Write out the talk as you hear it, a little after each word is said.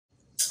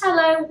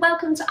Hello,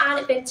 welcome to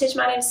Arnett Vintage.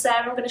 My name's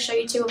Sarah. I'm going to show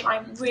you two of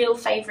my real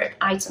favourite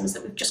items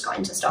that we've just got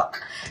into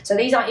stock. So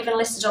these aren't even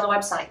listed on the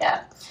website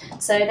yet.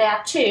 So they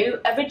are two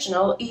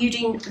original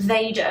Eugene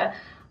Veder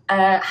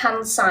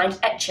hand-signed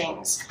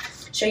etchings.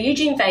 So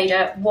Eugene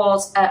Veder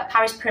was a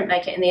Paris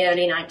printmaker in the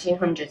early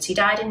 1900s. He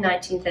died in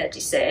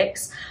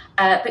 1936,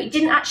 but he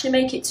didn't actually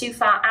make it too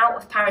far out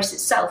of Paris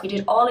itself. He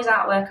did all his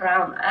artwork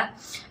around there.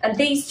 And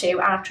these two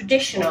are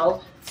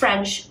traditional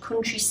French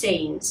country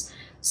scenes.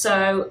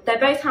 So they're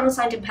both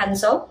hand-signed in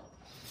pencil,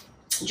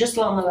 just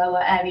along the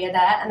lower area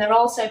there, and they're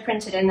also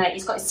printed in there.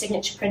 He's got his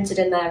signature printed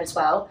in there as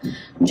well.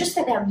 I just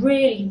think they're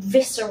really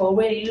visceral,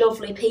 really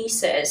lovely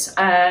pieces.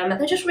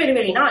 They're just really,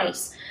 really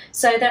nice.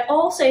 So they're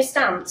also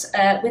stamped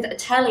with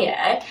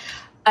ATELIER,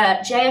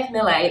 JF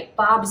Millet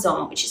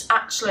BARBIZON, which is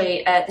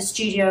actually the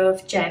studio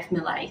of JF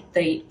Millet,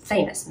 the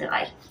famous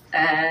Millet.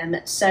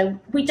 So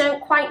we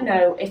don't quite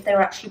know if they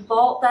were actually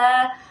bought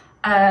there,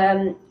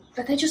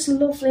 but they're just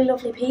lovely,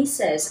 lovely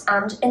pieces.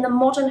 And in the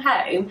modern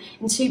home,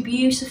 in two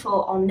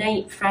beautiful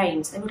ornate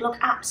frames, they would look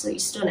absolutely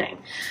stunning.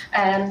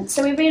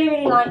 So we really,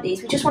 really like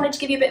these. We just wanted to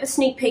give you a bit of a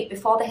sneak peek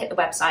before they hit the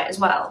website as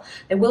well.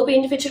 They will be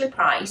individually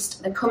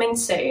priced. They're coming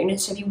soon.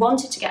 So if you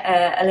wanted to get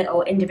a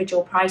little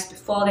individual price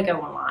before they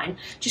go online,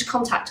 just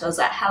contact us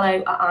at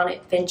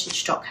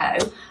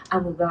hello@arnettvintage.co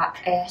and we'll be back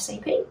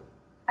ASAP.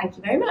 Thank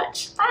you very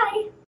much. Bye.